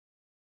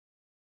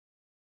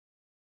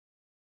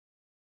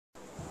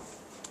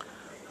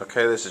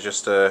Okay, this is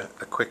just a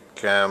quick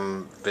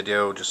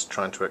video just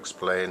trying to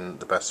explain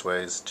the best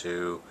ways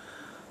to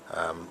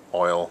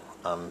oil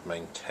and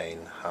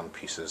maintain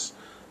handpieces.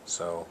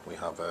 So we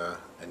have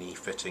an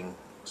E-fitting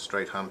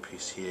straight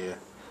handpiece here,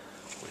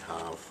 we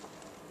have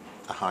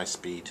a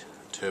high-speed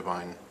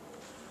turbine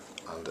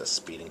and a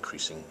speed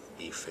increasing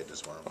E-fit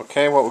as well.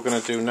 Okay, what we're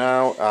going to do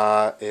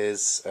now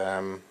is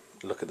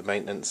look at the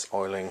maintenance,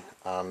 oiling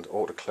and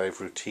autoclave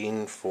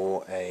routine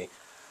for a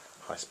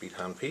high-speed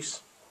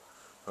handpiece.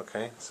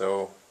 Okay,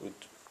 so we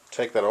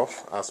take that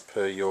off as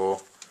per your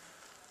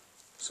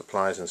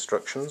supplier's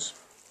instructions.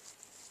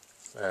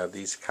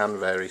 These can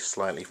vary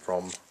slightly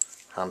from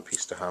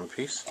handpiece to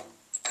handpiece.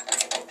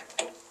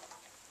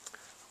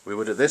 We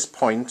would at this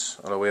point,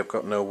 although we have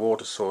got no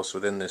water source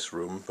within this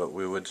room, but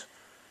we would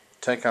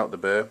take out the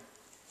burr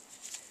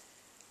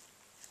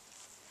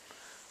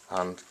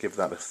and give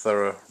that a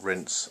thorough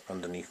rinse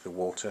underneath the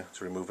water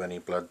to remove any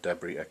blood,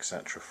 debris,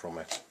 etc. from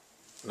it.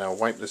 Now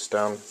wipe this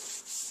down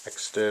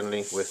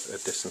externally with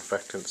a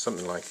disinfectant,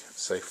 something like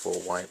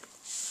Safe4 wipe.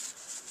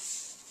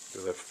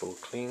 Give it a full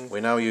clean.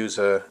 We now use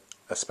a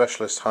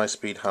specialist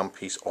high-speed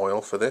handpiece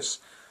oil for this.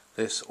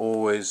 This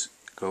always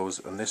goes,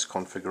 and this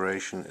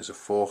configuration is a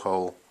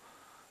 4-hole,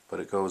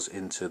 but it goes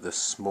into the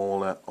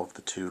smaller of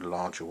the two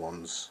larger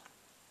ones.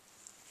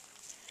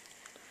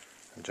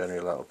 And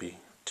generally that will be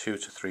 2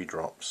 to 3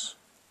 drops.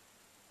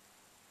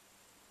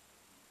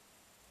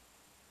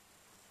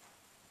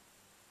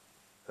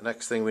 The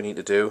next thing we need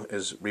to do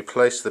is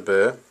replace the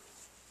burr,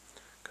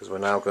 because we're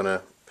now going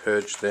to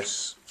purge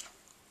this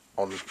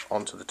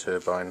onto the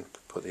turbine,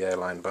 put the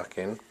airline back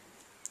in,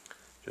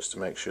 just to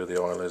make sure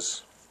the oil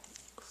is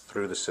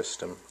through the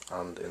system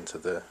and into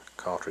the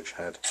cartridge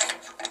head.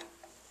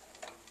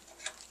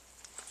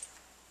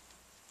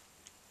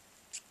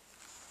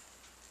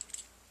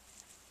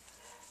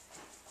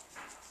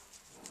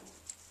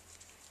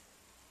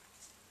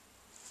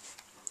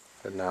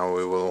 And now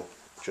we will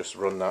just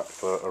run that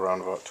for around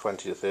about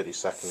 20 to 30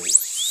 seconds,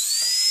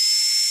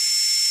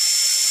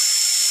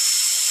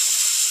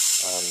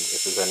 and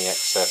if there's any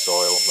excess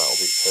oil that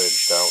will be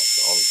purged out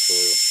onto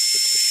the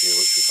tissue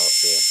which we have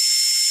here.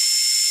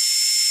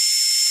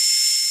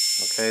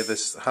 Okay,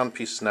 this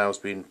handpiece now has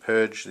been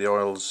purged, the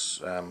oil's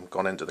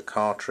gone into the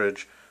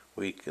cartridge.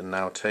 We can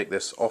now take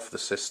this off the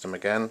system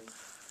again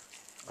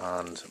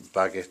and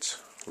bag it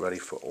ready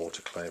for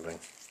autoclaving.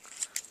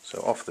 So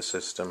off the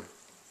system,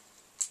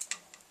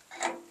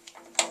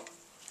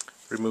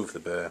 remove the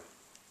burr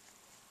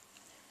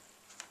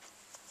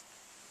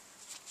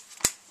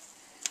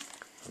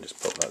and just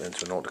put that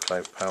into an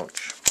autoclave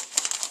pouch.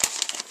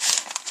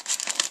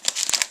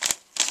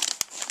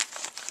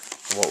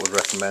 And what we'd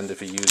recommend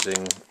if you're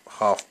using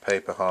half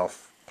paper,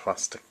 half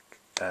plastic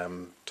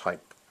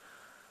type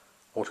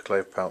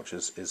autoclave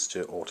pouches is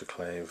to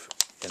autoclave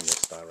in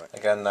this direction.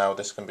 Again, now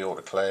this can be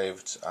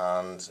autoclaved,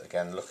 and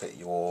again look at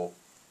your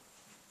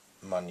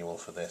manual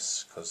for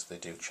this because they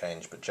do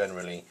change, but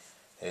generally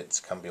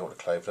it can be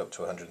autoclaved up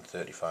to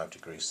 135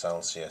 degrees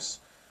Celsius,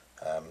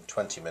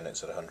 20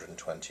 minutes at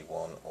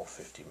 121 or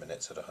 50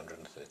 minutes at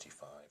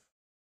 135.